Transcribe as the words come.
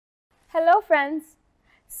Hello friends.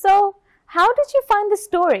 So, how did you find the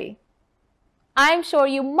story? I'm sure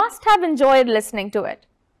you must have enjoyed listening to it.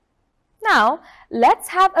 Now, let's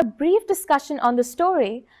have a brief discussion on the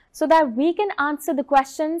story so that we can answer the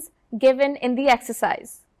questions given in the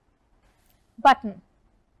exercise. Button.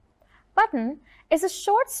 Button is a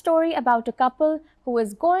short story about a couple who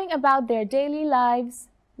is going about their daily lives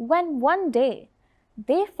when one day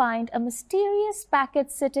they find a mysterious package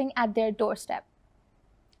sitting at their doorstep.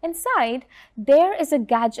 Inside, there is a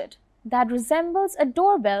gadget that resembles a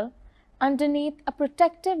doorbell underneath a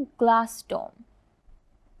protective glass dome.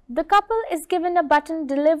 The couple is given a button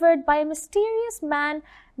delivered by a mysterious man,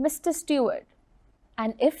 Mr. Stewart.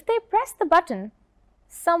 And if they press the button,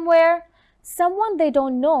 someone they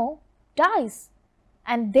don't know dies,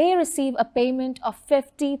 and they receive a payment of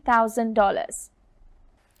 $50,000.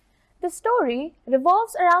 The story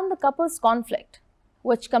revolves around the couple's conflict,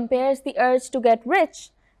 which compares the urge to get rich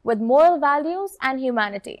with moral values and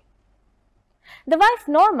humanity. The wife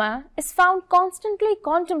Norma is found constantly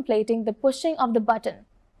contemplating the pushing of the button,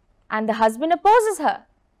 and the husband opposes her,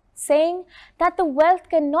 saying that the wealth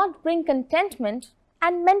cannot bring contentment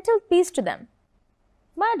and mental peace to them.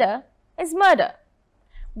 Murder is murder,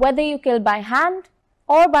 whether you kill by hand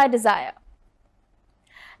or by desire.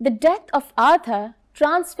 The death of Arthur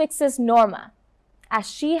transfixes Norma, as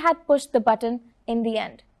she had pushed the button in the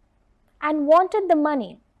end and wanted the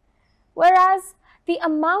money, whereas the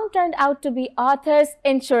amount turned out to be Arthur's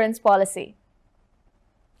insurance policy.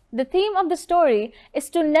 The theme of the story is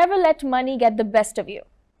to never let money get the best of you.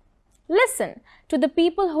 Listen to the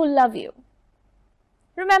people who love you.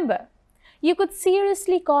 Remember, you could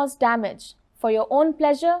seriously cause damage for your own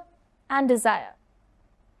pleasure and desire.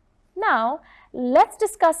 Now, let's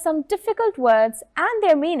discuss some difficult words and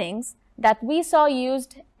their meanings that we saw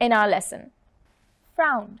used in our lesson.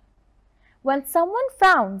 Frown. When someone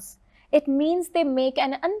frowns, it means they make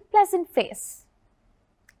an unpleasant face.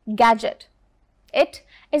 Gadget. It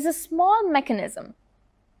is a small mechanism.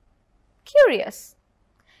 Curious.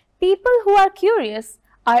 People who are curious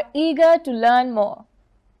are eager to learn more.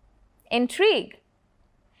 Intrigue.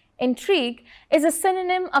 Intrigue is a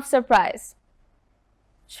synonym of surprise.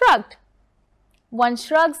 Shrugged. One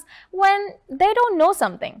shrugs when they don't know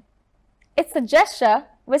something. It's a gesture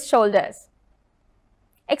with shoulders.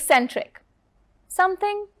 Eccentric.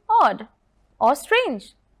 Something odd or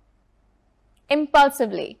strange.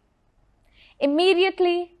 Impulsively.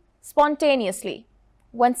 Immediately, spontaneously,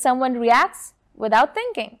 when someone reacts without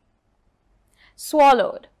thinking.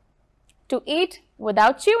 Swallowed. To eat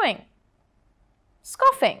without chewing.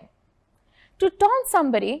 Scoffing. To taunt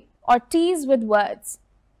somebody or tease with words.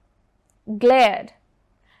 Glared.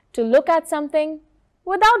 To look at something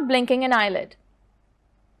without blinking an eyelid.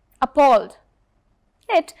 Appalled.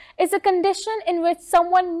 It is a condition in which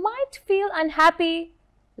someone might feel unhappy,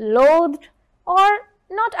 loathed, or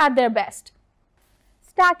not at their best.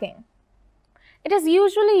 Stacking. It is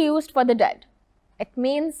usually used for the dead. It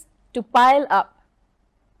means to pile up.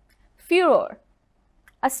 Furor.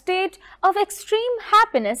 A state of extreme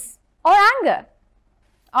happiness or anger.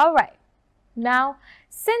 All right. Now,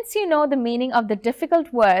 since you know the meaning of the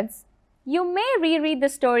difficult words, you may reread the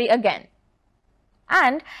story again,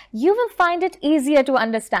 and you will find it easier to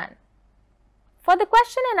understand. For the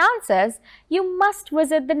question and answers, you must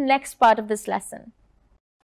visit the next part of this lesson.